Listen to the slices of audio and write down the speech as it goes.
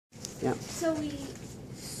Yeah. So we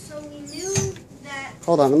knew that.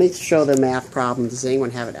 Hold on, let me show the math problem. Does anyone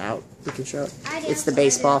have it out? You can show it. I do. It's the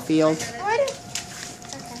baseball field. Oh, I do. Okay.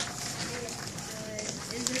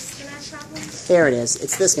 Is this the math problem? There it is.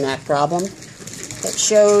 It's this math problem. It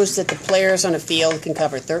shows that the players on a field can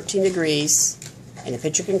cover 13 degrees and the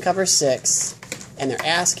pitcher can cover 6. And they're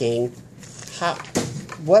asking,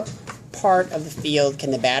 what part of the field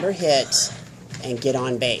can the batter hit and get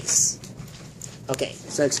on base? Okay,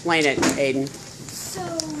 so explain it, Aiden. So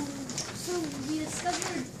we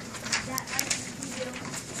discovered that I can do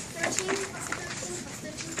 13 plus 13 plus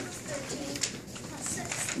 13 plus 13 plus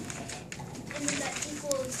 6. And then that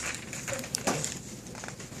equals 58.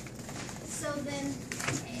 So then,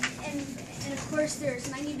 and of course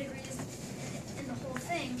there's 90 degrees in the whole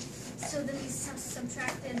thing. So then we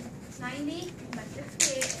subtracted 90 by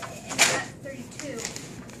 58 and got 32.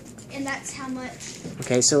 And that's how much.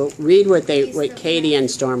 Okay, so read what Katie and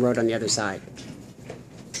Storm wrote on the other side.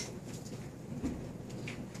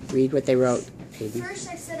 Read what they wrote, Aiden. First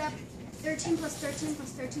I set up 13 plus 13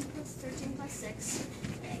 plus 13 plus 13 plus 6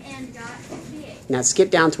 and got 58. Now skip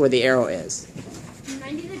down to where the arrow is.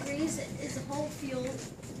 90 degrees is the whole field.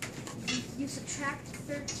 You subtract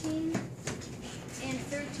 13 and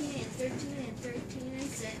 13 and 13 and 13 and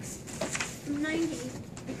 6 from 90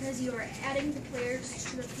 because you are adding the players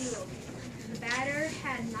to the field. The batter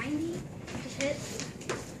had 90 to hit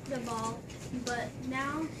the ball, but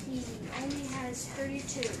now he only has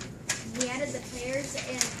 32. We added the players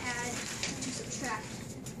and had to subtract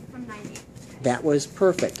from 90. That was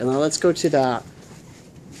perfect. And now let's go to the...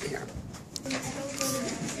 Here.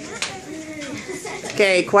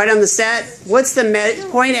 Okay, quiet on the set. What's the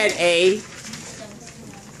point at A?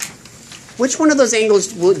 Which one of those angles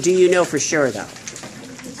do you know for sure, though?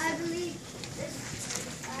 I believe this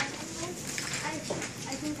angle.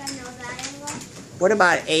 I think I know that angle. What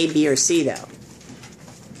about A, B, or C, though?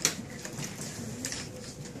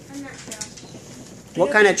 I'm not sure.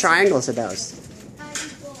 What kind of triangles are those?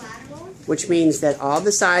 Equilateral. Which means that all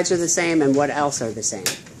the sides are the same, and what else are the same?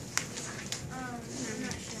 I'm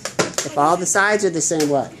not sure. If all the sides are the same,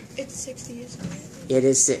 what? It's 60, isn't it? It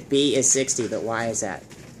is, B is 60, but why is that?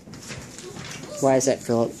 Why is that,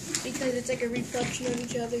 Philip? Because it's like a reflection of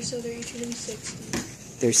each other, so they're each going to be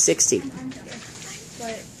 60. There's 60.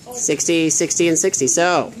 But 60, 60, and 60.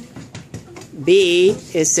 So, B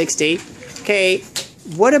is 60. Okay,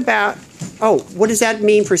 what about... Oh, what does that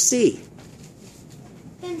mean for C?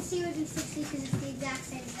 Then C would be 60 because it's the exact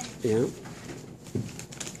same thing. Yeah.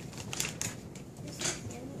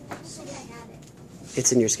 I have it.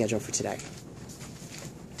 It's in your schedule for today.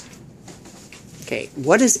 Okay,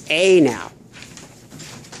 what is A now?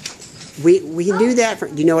 We knew that. Do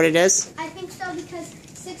you know what it is? I think so because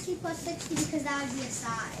 60 plus 60 because that would be a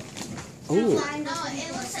side. Ooh. No,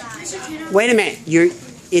 it looks like Wait a minute.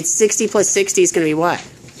 It's 60 plus 60 is going to be what?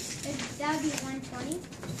 that would be 120.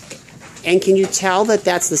 And can you tell that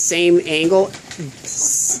that's the same angle?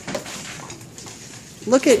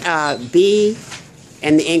 Look at B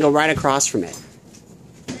and the angle right across from it.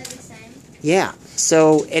 They're the same. Yeah.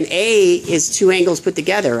 So an A is two angles put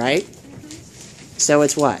together, right? So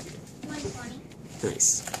it's what? 120.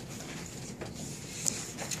 Nice.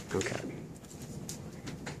 Okay.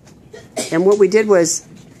 And what we did was,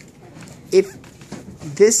 if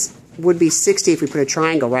this would be 60 if we put a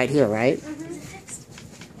triangle right here, right?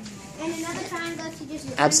 And another triangle if you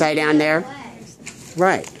just Upside down there?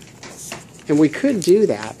 Right. And we could do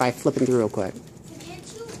that by flipping through real quick. Can't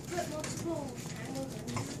you put multiple triangles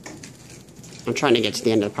in? I'm trying to get to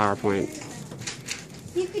the end of the PowerPoint.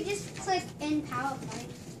 You could just click in PowerPoint.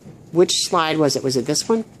 Which slide was it? Was it this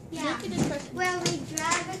one? Yeah. Well, we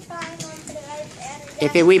drag a triangle and put it right there.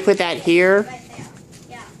 If we put that here, Right there.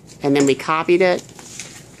 Yeah. and then we copied it,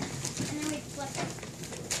 And then we flip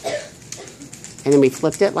it. and then we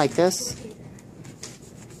flipped it like this,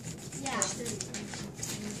 Yeah.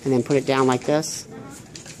 and then put it down like this. Something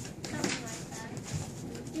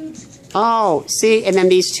like that. Oh, see? And then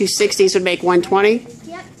these two 60s would make 120?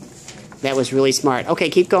 Yep. That was really smart. Okay,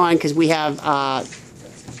 keep going, because we have,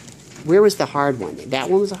 where was the hard one? That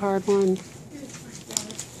one was a hard one?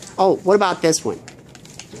 Oh, what about this one?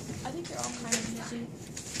 I think they're all kind of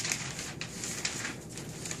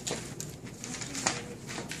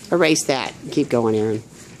easy. Erase that. Keep going, Aaron.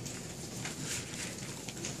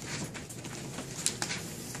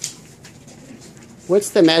 What's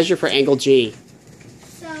the measure for angle G?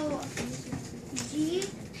 So, G, it'd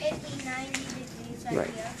be 90 degrees right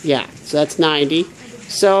here. Yeah, so that's 90.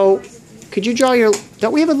 So, could you draw your...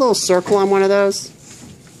 Don't we have a little circle on one of those?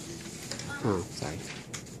 Oh, sorry.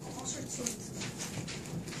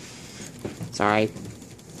 Sorry.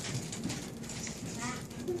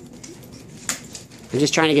 I'm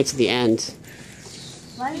just trying to get to the end.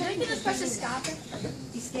 Why did you just press to stop it?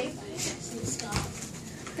 Escape? Stop.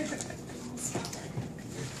 It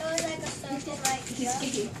was like a circle like something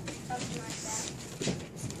like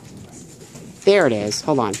that. There it is.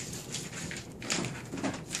 Hold on.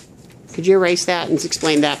 Could you erase that and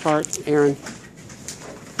explain that part, Aaron? So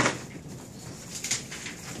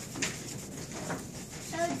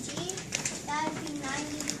G, that would be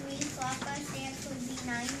 90 degrees. Clockwise stance would be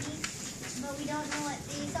 90. But we don't know what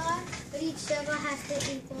these are. But each circle has to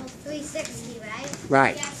equal 360, right?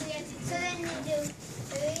 Right. Yeah, so then you do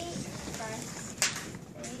 360.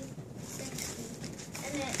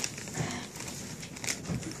 And then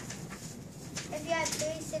if you have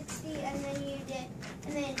 360 and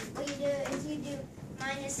then what you do is you do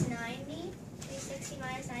minus 90, 360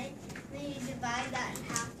 minus 90, and then you divide that in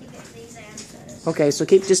half to get these answers. Okay, so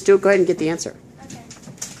go ahead and get the answer. Okay.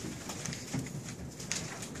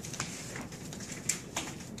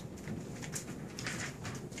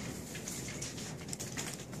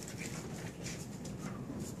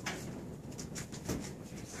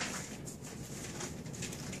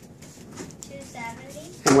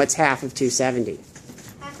 And what's half of 270?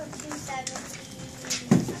 Half of 270,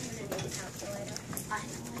 I'm going to need a calculator.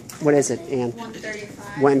 What is it, Ann?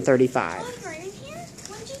 135. 135. Oh, you're in here?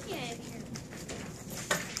 When did you get in here?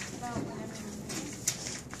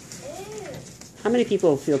 Ew. How many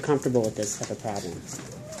people feel comfortable with this type of problem?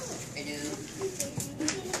 I do.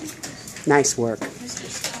 Nice work.